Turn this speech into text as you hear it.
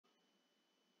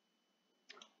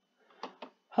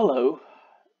Hello.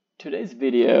 In today's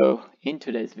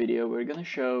video, we're going to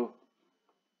show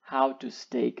how to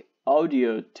stake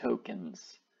audio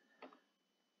tokens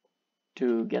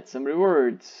to get some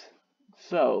rewards.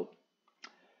 So,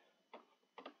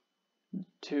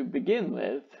 to begin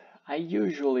with, I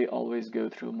usually always go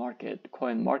through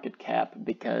CoinMarketCap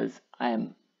because I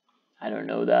don't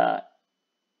know the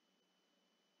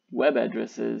web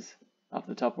addresses off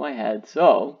the top of my head.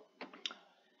 So,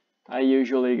 I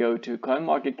usually go to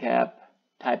CoinMarketCap,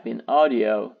 type in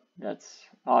audio, that's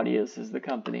Audius is the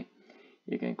company.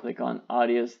 You can click on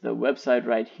Audius, the website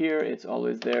right here, it's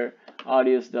always there,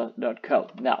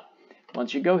 audius.co. Now,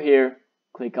 once you go here,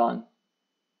 click on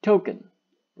token,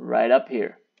 right up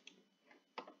here.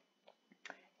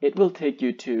 It will take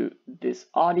you to this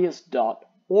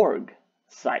audius.org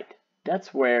site.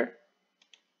 That's where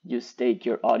you stake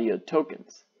your audio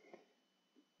tokens.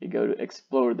 You go to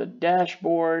explore the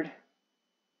dashboard,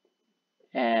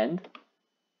 and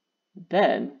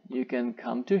then you can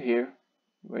come to here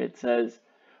where it says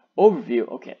overview.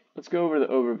 Okay, let's go over the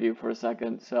overview for a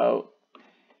second. So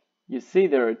you see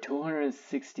there are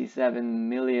 267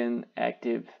 million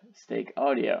active stake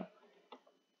audio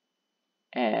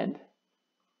and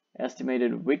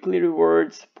estimated weekly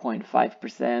rewards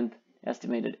 0.5%,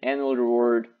 estimated annual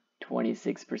reward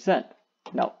 26%.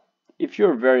 Now, if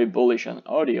you're very bullish on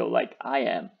audio like I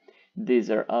am,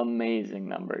 these are amazing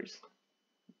numbers.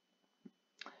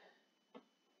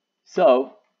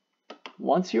 So,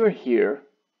 once you're here,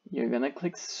 you're going to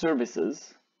click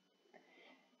Services,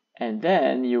 and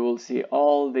then you will see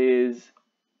all these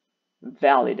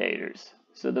validators.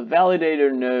 So the validator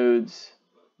nodes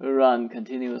run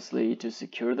continuously to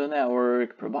secure the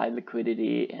network, provide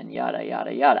liquidity, and yada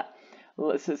yada yada.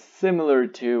 Well, this is similar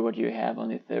to what you have on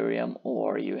Ethereum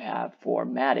or you have for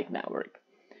Matic network.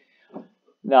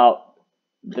 Now,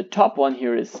 the top one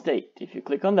here is staked. If you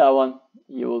click on that one,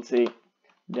 you will see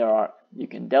you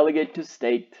can delegate to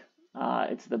staked.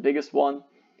 It's the biggest one.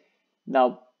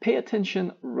 Now, pay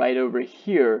attention right over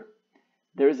here.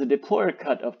 There is a deployer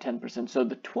cut of 10%. So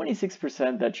the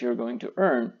 26% that you're going to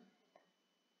earn,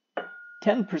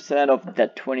 10% of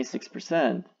that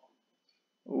 26%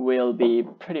 will be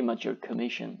pretty much your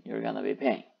commission you're gonna be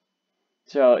paying.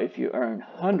 So if you earn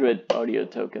 100 audio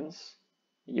tokens,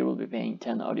 you will be paying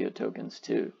 10 audio tokens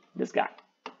to this guy.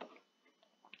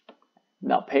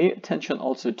 Now pay attention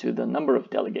also to the number of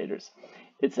delegators.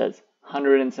 It says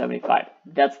 175.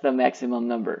 That's the maximum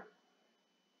number.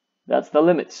 That's the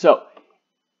limit. So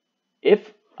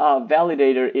if a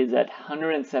validator is at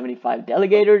 175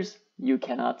 delegators, you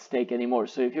cannot stake anymore.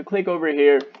 So if you click over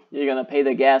here, you're gonna pay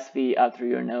the gas fee out through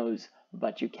your nose,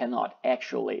 but you cannot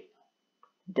actually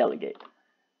delegate.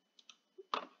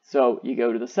 So you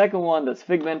go to the second one, that's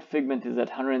Figment. Figment is at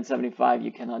 175.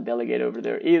 You cannot delegate over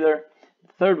there either.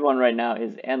 The third one right now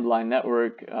is Endline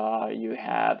Network. You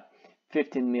have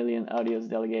 15 million audios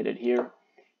delegated here.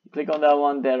 You click on that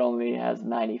one, that only has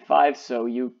 95, so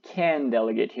you can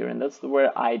delegate here, and that's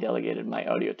where I delegated my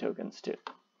audio tokens to.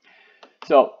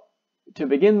 So to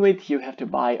begin with, you have to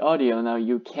buy audio. Now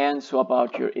you can swap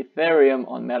out your Ethereum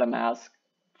on MetaMask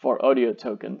for audio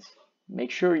tokens.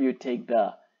 Make sure you take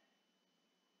the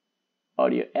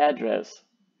audio address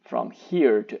from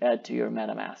here to add to your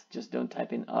MetaMask. Just don't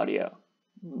type in audio.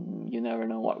 You never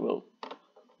know what will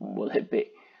it be.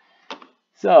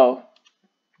 So,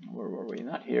 where were we?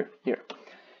 Not here. Here.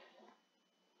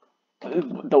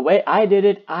 The way I did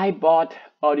it, I bought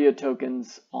audio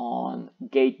tokens on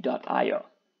Gate.io.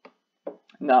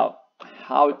 Now,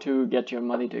 how to get your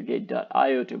money to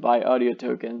Gate.io to buy audio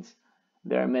tokens?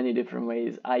 There are many different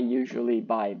ways. I usually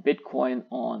buy Bitcoin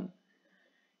on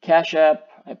Cash App.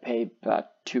 I pay about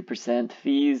 2%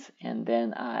 fees, and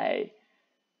then I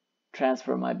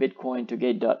transfer my Bitcoin to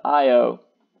Gate.io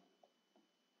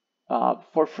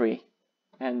for free,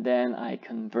 and then I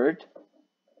convert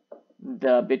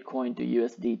the Bitcoin to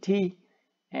USDT,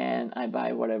 and I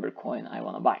buy whatever coin I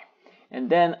want to buy. And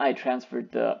then I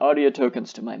transferred the audio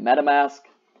tokens to my MetaMask,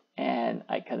 and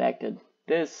I connected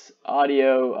this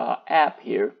audio app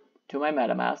here to my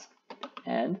MetaMask,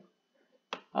 and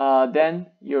then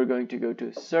you're going to go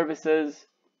to services.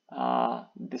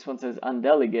 This one says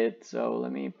undelegate, so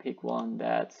let me pick one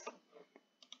that's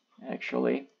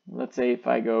actually, let's say if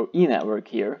I go eNetwork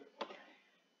here,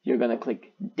 you're going to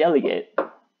click delegate.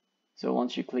 So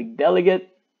once you click delegate,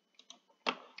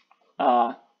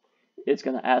 it's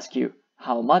going to ask you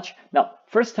how much. Now,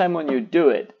 first time when you do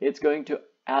it, it's going to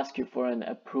ask you for an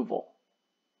approval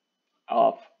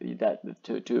of that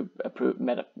to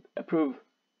approve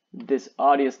this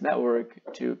Audius network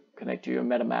to connect to your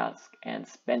MetaMask and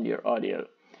spend your audio.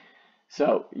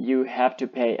 So you have to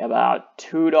pay about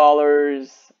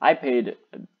 $2. I paid,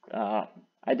 I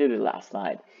did it last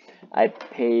night. I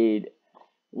paid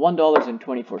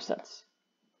 $1.24.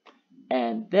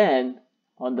 And then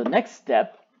on the next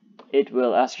step, it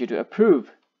will ask you to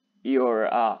approve your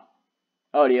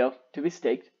audio to be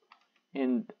staked.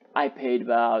 And I paid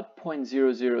about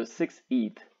 0.006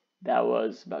 ETH. That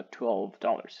was about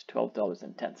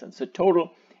 $12.10. So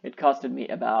total, it costed me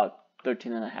about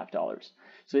 $13.50.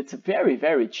 So it's very,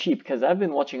 very cheap, because I've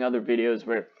been watching other videos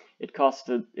where it costs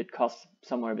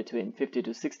somewhere between $50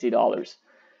 to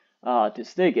 $60 to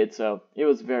stake it. So it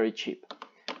was very cheap.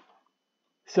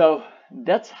 So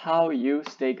that's how you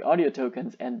stake audio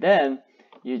tokens, and then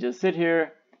you just sit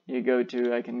here. You go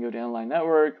to, I can go to online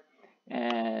network,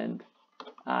 and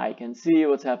I can see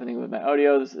what's happening with my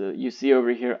audios. You see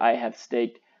over here, I have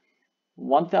staked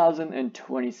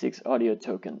 1,026 audio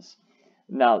tokens.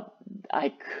 Now,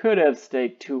 I could have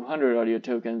staked 200 audio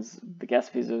tokens. The gas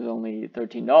fees was only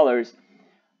 $13,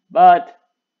 but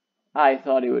I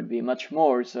thought it would be much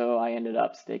more, so I ended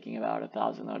up staking about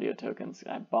 1,000 audio tokens.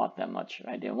 I bought that much.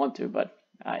 I didn't want to, but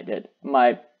I did.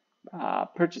 My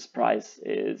purchase price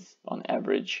is on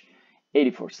average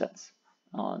 84 cents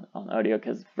on audio,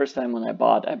 because first time when I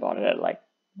bought it at like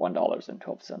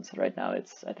 $1.12. Right now I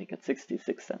think it's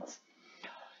 66 cents.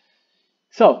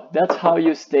 So that's how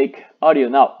you stake audio.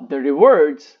 Now the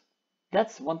rewards,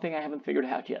 that's one thing I haven't figured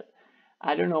out yet.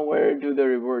 I don't know where do the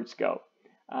rewards go.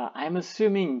 I'm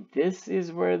assuming this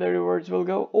is where the rewards will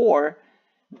go, or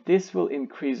this will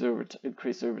increase over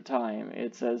time.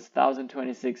 It says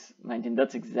 1,026.19.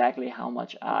 That's exactly how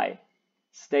much I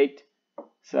staked.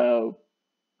 So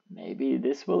maybe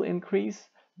this will increase,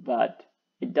 but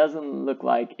it doesn't look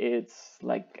like it's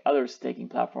like other staking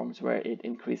platforms where it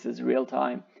increases real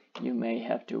time. You may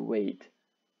have to wait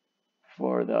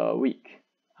for a week,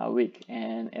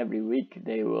 and every week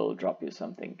they will drop you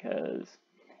something. Because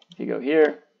if you go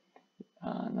here,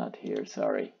 not here,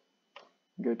 sorry,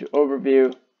 go to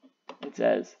overview, it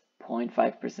says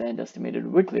 0.5% estimated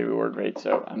weekly reward rate.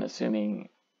 So I'm assuming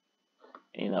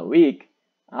in a week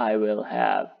I will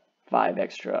have 5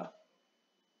 extra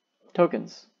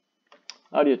tokens,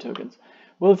 audio tokens.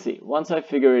 We'll see. Once I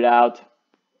figure it out,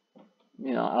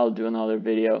 I'll do another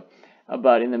video.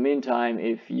 But in the meantime,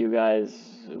 if you guys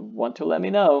want to let me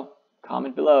know,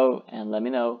 comment below and let me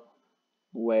know,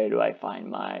 where do I find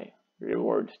my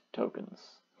reward tokens.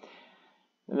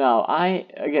 Now,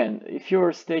 again, if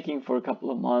you're staking for a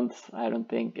couple of months, I don't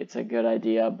think it's a good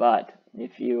idea. But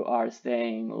if you are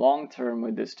staying long term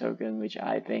with this token, which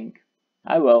I think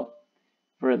I will,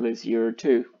 for at least a year or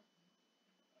two,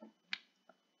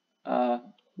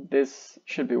 this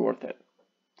should be worth it.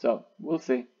 So we'll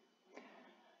see.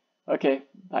 Okay,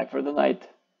 bye for the night.